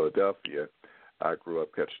from Philadelphia, I grew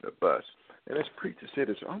up catching a bus. And this preacher said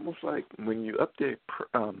it's almost like when you up there,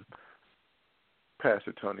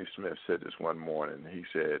 Pastor Tony Smith said this one morning. He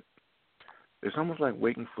said, it's almost like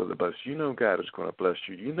waiting for the bus. God is going to bless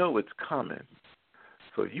you. It's coming.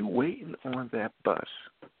 So you waiting on that bus.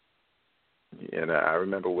 And I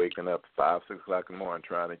remember waking up 5, 6 o'clock in the morning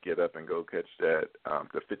trying to get up and go catch that,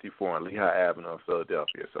 the 54 on Lehigh Avenue in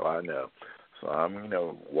Philadelphia. So I know. So I'm,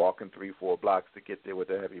 walking 3, 4 blocks to get there with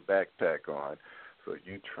a heavy backpack on. So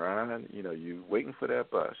you trying, you waiting for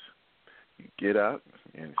that bus. You get up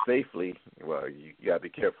and safely, well, you got to be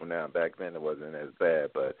careful now. Back then it wasn't as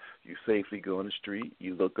bad, but you safely go in the street.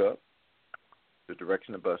 You look up. The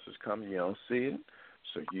direction the bus is coming, you don't see it.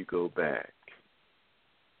 So you go back.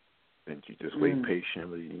 And you just wait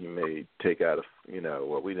patiently. You may take out we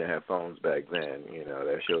didn't have phones back then.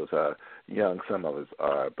 That shows how young some of us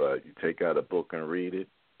are. But you take out a book and read it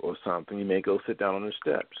or something. You may go sit down on the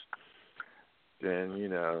steps. Then,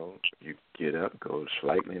 you get up, go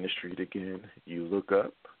slightly in the street again. You look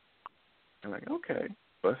up. And like, okay,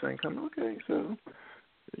 bus ain't coming. Okay, so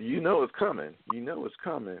it's coming. It's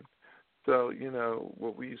coming. So,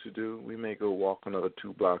 what we used to do, we may go walk another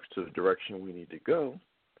 2 blocks to the direction we need to go.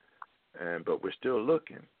 But we're still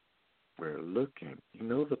looking. We're looking.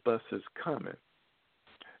 The bus is coming.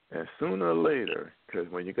 And sooner or later,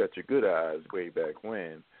 because when you got your good eyes way back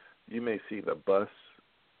when, you may see the bus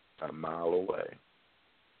a mile away.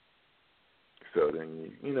 So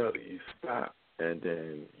then, you stop, and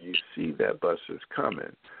then you see that bus is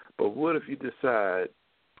coming. But what if you decide,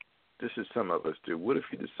 this is some of us do, what if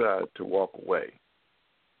you decide to walk away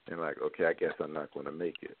and like, okay, I guess I'm not going to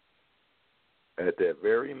make it? At that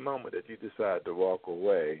very moment that you decide to walk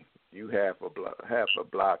away, you half a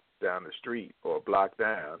block down the street or a block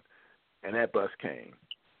down, and that bus came.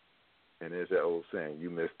 And there's that old saying, you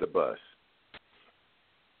missed the bus.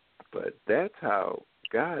 But that's how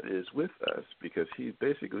God is with us, because he's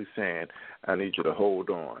basically saying, I need you to hold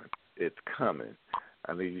on. It's coming.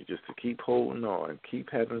 I need you just to keep holding on, keep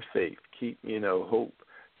having faith, keep, hope,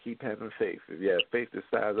 keep having faith. If you have faith the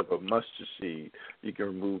size of a mustard seed, you can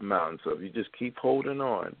remove mountains. So if you just keep holding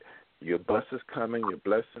on, your bus is coming, your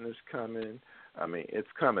blessing is coming. I mean, it's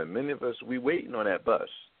coming. Many of us, we waiting on that bus.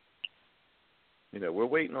 We're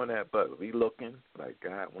waiting on that bus. We looking like,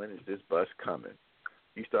 God, when is this bus coming?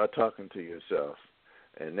 You start talking to yourself.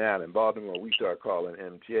 And now in Baltimore, we start calling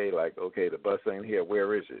MTA like, okay, the bus ain't here.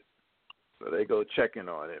 Where is it? So they go checking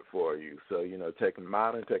on it for you. So,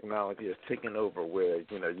 modern technology is taking over where,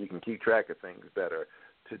 you can keep track of things better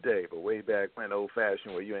today. But way back when,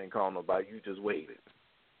 old-fashioned, where you ain't calling nobody, you just waited.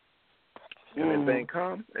 And if it ain't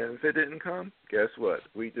come, and if it didn't come, guess what?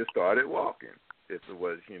 We just started walking. If it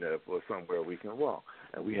was, if it was somewhere we can walk.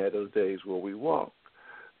 And we had those days where we walked.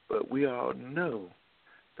 But we all know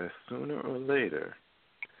that sooner or later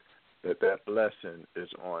that blessing is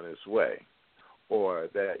on its way. Or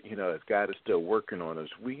that, if God is still working on us,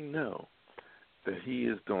 we know that he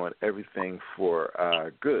is doing everything for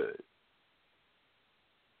our good.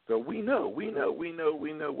 So we know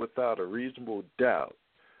without a reasonable doubt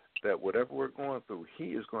that whatever we're going through, he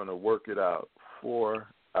is going to work it out for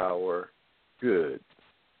our good.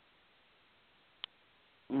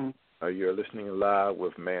 You're listening live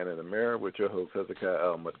with Man in the Mirror with your host, Hezekiah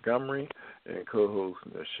L. Montgomery, and co-host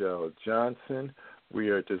Michelle Johnson. We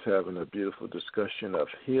are just having a beautiful discussion of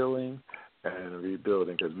healing and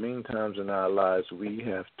rebuilding, because many times in our lives we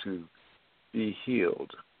have to be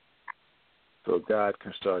healed so God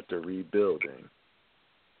can start the rebuilding.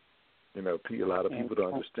 A lot of people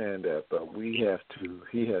don't understand that, but he has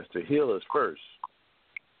to heal us first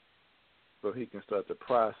so he can start the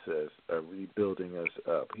process of rebuilding us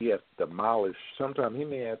up. He has to demolish. Sometimes he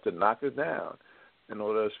may have to knock us down in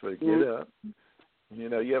order for us to get up.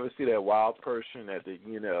 You ever see that wild person that they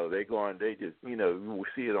go on, they just, we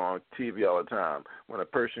see it on TV all the time, when a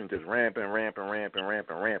person just ramping,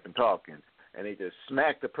 talking, and they just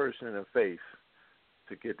smack the person in the face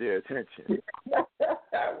to get their attention.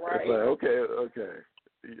 Right. It's like,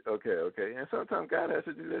 okay. And sometimes God has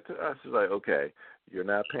to do that to us. It's like, okay, you're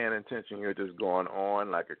not paying attention, you're just going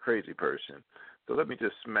on like a crazy person. So let me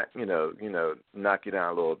just smack, knock you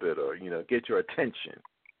down a little bit, or, get your attention.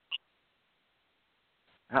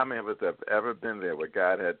 How many of us have ever been there where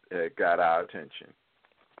God had got our attention?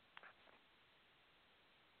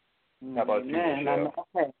 How about you,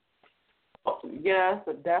 Michelle? Yes,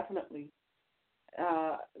 definitely.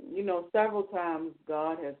 Several times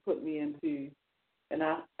God has put me into, and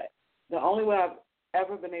the only way I've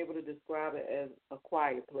ever been able to describe it as a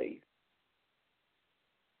quiet place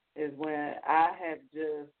is when I have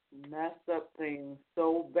just messed up things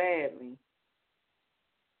so badly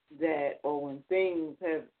or when things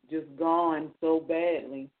have just gone so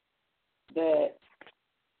badly that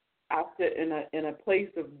I sit in a place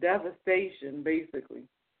of devastation, basically,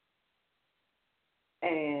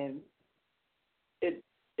 and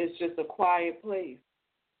it's just a quiet place.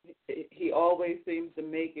 He always seems to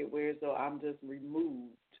make it where so I'm just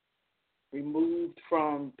removed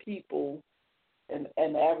from people and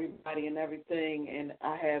everybody and everything, and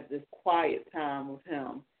I have this quiet time with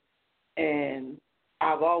him. And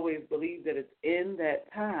I've always believed that it's in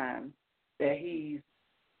that time that he's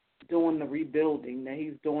doing the rebuilding, that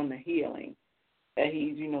he's doing the healing, that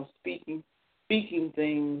he's, speaking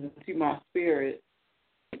things to my spirit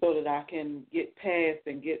so that I can get past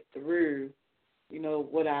and get through,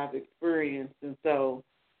 what I've experienced. And so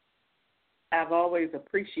I've always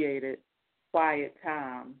appreciated quiet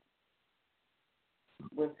time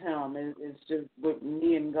with him. It's just with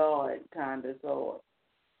me and God, kind of. So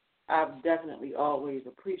I've definitely always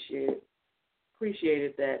appreciated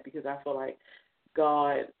that, because I feel like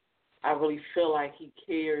God, I really feel like he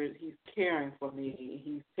cares. He's caring for me.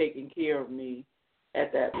 He's taking care of me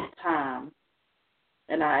at that time.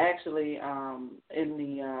 And I actually, in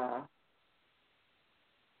the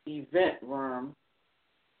event room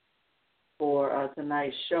for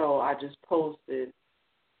tonight's show, I just posted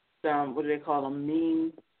some, what do they call them,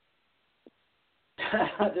 memes?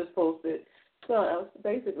 I just posted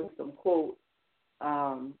basically some quotes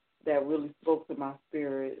that really spoke to my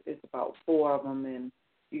spirit. It's about 4 of them, and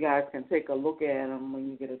you guys can take a look at them when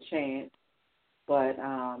you get a chance. But,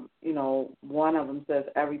 one of them says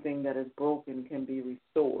everything that is broken can be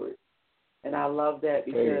restored. And I love that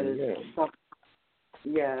because,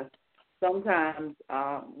 sometimes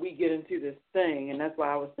we get into this thing, and that's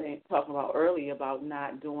why I was talking about earlier about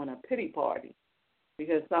not doing a pity party.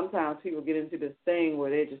 Because sometimes people get into this thing where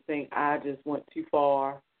they just think, I just went too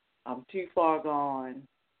far, I'm too far gone,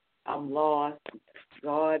 I'm lost,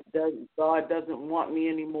 God doesn't want me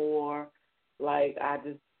anymore, like I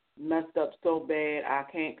just messed up so bad I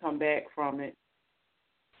can't come back from it.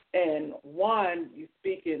 And one, you're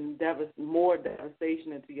speaking more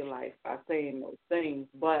devastation into your life by saying those things,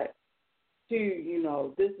 but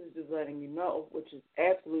two, this is just letting you know, which is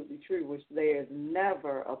absolutely true, which there's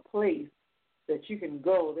never a place that you can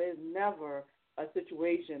go. There's never a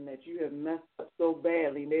situation that you have messed up so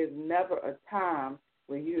badly. There's never a time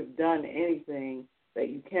when you have done anything that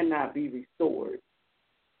you cannot be restored.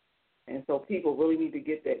 And so people really need to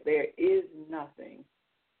get that there is nothing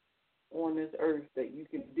on this earth that you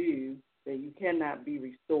can do that you cannot be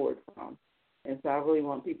restored from. And so I really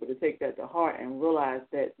want people to take that to heart and realize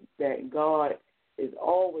that God is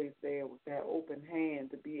always there with that open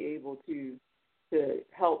hand to be able to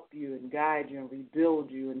help you and guide you and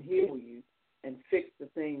rebuild you and heal you and fix the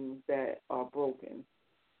things that are broken.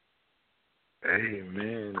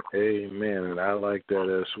 Amen. Amen. And I like that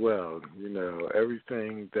as well.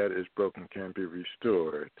 Everything that is broken can be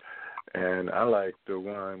restored. And I like the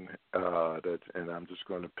one and I'm just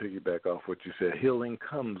going to piggyback off what you said. Healing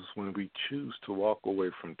comes when we choose to walk away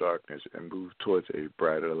from darkness and move towards a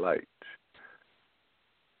brighter light.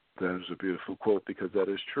 That is a beautiful quote because that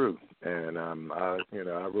is true. And I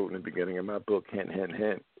wrote in the beginning of my book, hint, hint,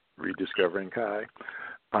 hint, Rediscovering Kai.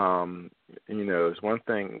 It's one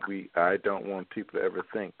thing I don't want people to ever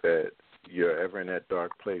think that you're ever in that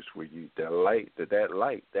dark place where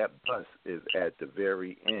that bus is at the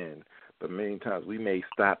very end. But many times we may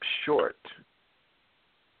stop short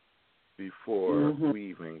before we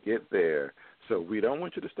even get there. So we don't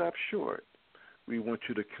want you to stop short. We want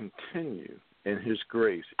you to continue in His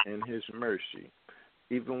grace, in His mercy,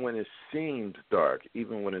 even when it seems dark,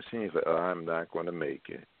 even when it seems like, I'm not going to make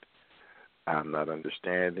it. I'm not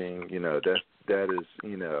understanding. That is,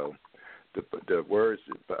 the words.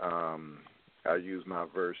 I use my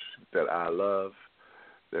verse that I love,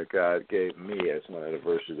 that God gave me as one of the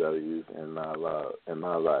verses I use in my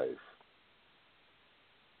life.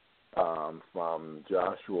 From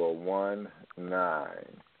Joshua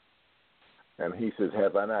 1:9. And he says,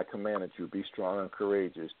 have I not commanded you, be strong and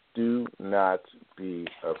courageous. Do not be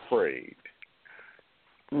afraid.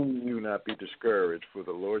 Do not be discouraged, for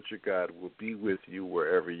the Lord your God will be with you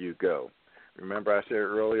wherever you go. Remember I said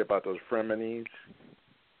earlier about those frenemies?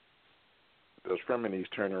 Those frenemies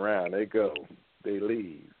turn around. They go. They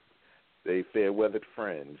leave. They fair-weathered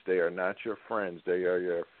friends. They are not your friends. They are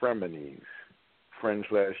your frenemies,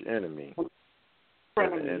 friend/enemy.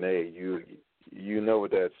 And you know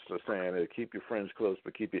what that's saying. Keep your friends close,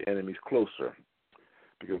 but keep your enemies closer.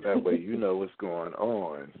 Because that way you know what's going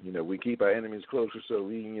on. We keep our enemies closer so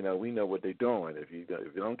we know what they're doing. If you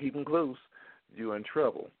don't keep them close, you're in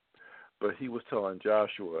trouble. But he was telling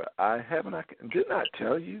Joshua, did not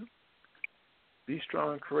tell you? Be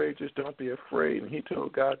strong and courageous. Don't be afraid. And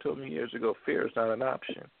God told me years ago, fear is not an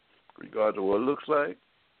option. Regardless of what it looks like,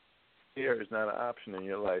 fear is not an option in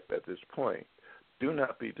your life at this point. Do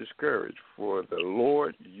not be discouraged, for the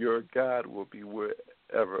Lord your God will be with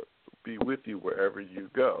you wherever you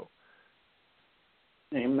go.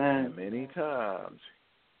 Amen. And many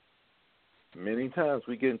times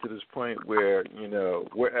we get into this point where,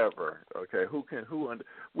 wherever, okay,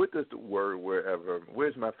 what does the word wherever,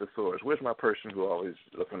 where's my thesaurus, where's my person who always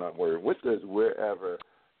looking up word, what does wherever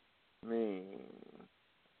mean?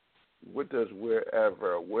 What does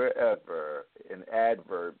wherever, an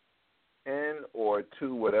adverb, in or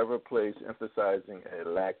to whatever place, emphasizing a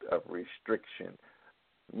lack of restriction.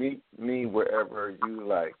 Meet me wherever you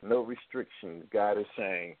like. No restrictions. God is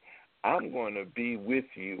saying, I'm going to be with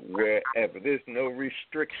you wherever. There's no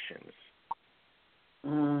restrictions.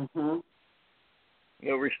 Mm-hmm.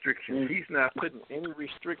 No restrictions. He's not putting any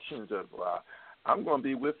restrictions up. I'm going to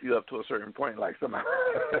be with you up to a certain point, like some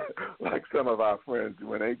of our friends,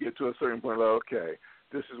 when they get to a certain point, like, okay,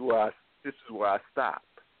 this is where I stop.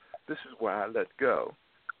 This is where I let go.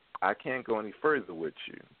 I can't go any further with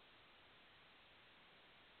you.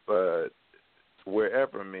 But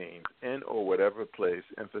wherever means in or whatever place,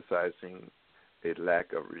 emphasizing a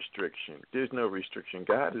lack of restriction. There's no restriction.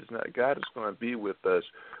 God is going to be with us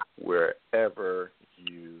wherever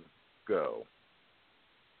you go.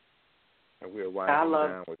 And we're winding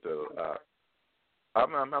down with the.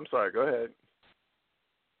 I'm sorry. Go ahead.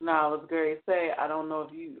 No, I was going to say, I don't know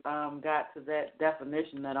if you got to that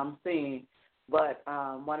definition that I'm seeing, but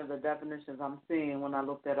one of the definitions I'm seeing when I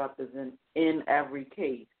look that up is in every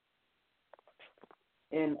case.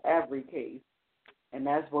 In every case. And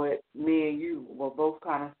that's what me and you were both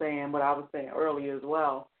kind of saying, what I was saying earlier as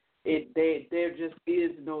well. There just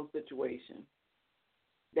is no situation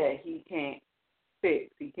that he can't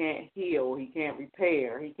fix, he can't heal, he can't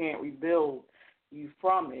repair, he can't rebuild you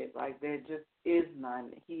from it. Like, there just is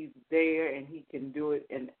none. He's there, and he can do it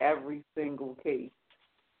in every single case.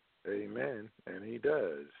 Amen, and he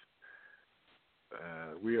does.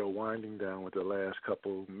 We are winding down with the last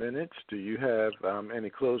couple minutes. Do you have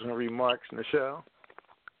any closing remarks, Nichelle?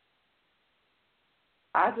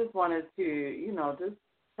 I just wanted to, just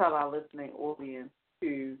tell our listening audience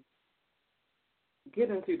to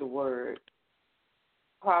get into the Word.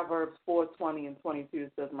 Proverbs 4:20 and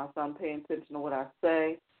 22 says, "My son, pay attention to what I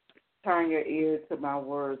say. Turn your ear to my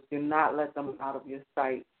words. Do not let them out of your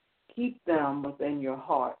sight. Keep them within your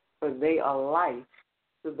heart, for they are life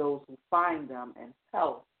to those who find them and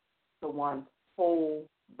health to one's whole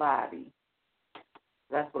body."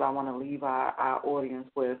 That's what I want to leave our audience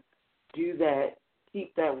with. Do that.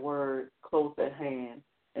 Keep that word close at hand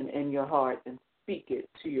and in your heart, and speak it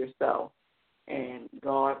to yourself. And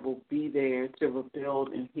God will be there to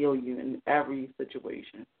rebuild and heal you in every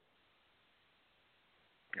situation.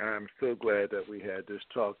 I'm so glad that we had this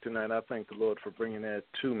talk tonight. I thank the Lord for bringing that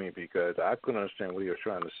to me, because I couldn't understand what he was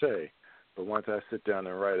trying to say. But once I sit down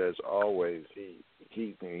and write, as always, he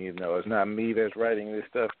it's not me that's writing this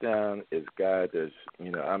stuff down. It's God that's,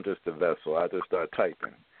 I'm just a vessel. I just start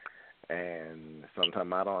typing. And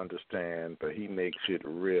sometimes I don't understand, but he makes it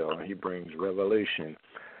real, and he brings revelation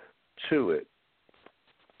to it.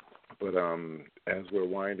 But as we're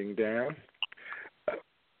winding down,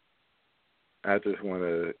 I just want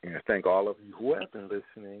to thank all of you who have been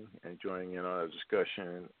listening and joining in on our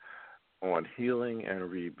discussion on healing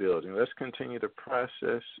and rebuilding. Let's continue the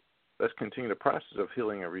process. Let's continue the process of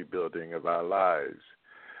healing and rebuilding of our lives.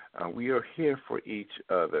 We are here for each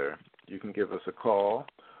other. You can give us a call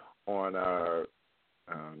on our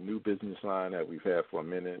new business line that we've had for a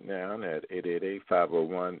minute now at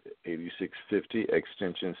 888-501-8650,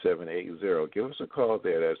 extension 780. Give us a call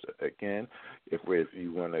there. That's, again, if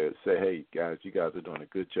you want to say, hey, guys, you guys are doing a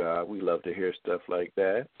good job. We love to hear stuff like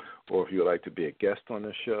that. Or if you would like to be a guest on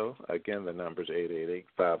the show, again, the number is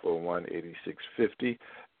 888-501-8650,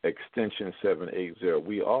 extension 780.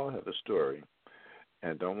 We all have a story.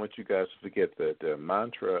 And don't want you guys to forget that the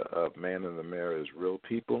mantra of Man in the Mirror is real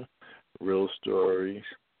people, real stories,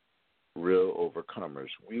 real overcomers.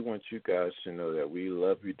 We want you guys to know that we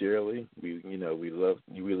love you dearly. We love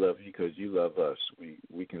you because you love us.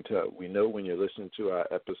 We can tell. We know when you're listening to our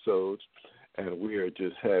episodes, and we are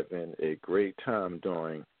just having a great time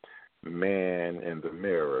doing Man in the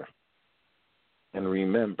Mirror. And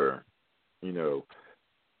remember,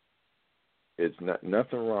 it's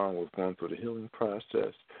nothing wrong with going through the healing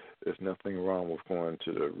process. There's nothing wrong with going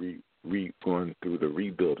to going through the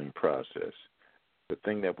rebuilding process. The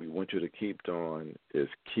thing that we want you to keep doing is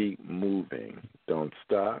keep moving. Don't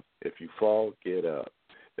stop. If you fall, get up.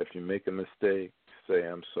 If you make a mistake, say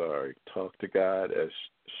I'm sorry. Talk to God, as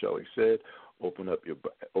Shelley said. Open up your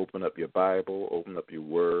Bible, open up your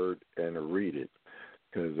Word, and read it.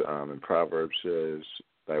 Because in Proverbs says,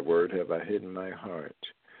 "Thy word have I hid in my heart,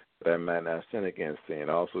 that I might not sin against thee." And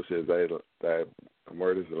also says, "Thy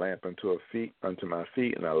word is a lamp unto my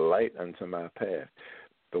feet, and a light unto my path."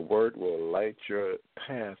 The word will light your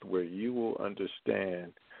path where you will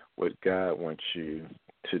understand what God wants you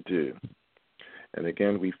to do. And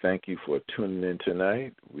again, we thank you for tuning in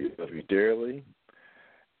tonight. We love you dearly.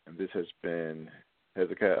 And this has been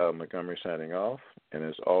Hezekiah Montgomery signing off. And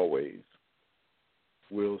as always,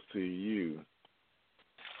 we'll see you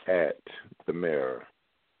at the Mirror.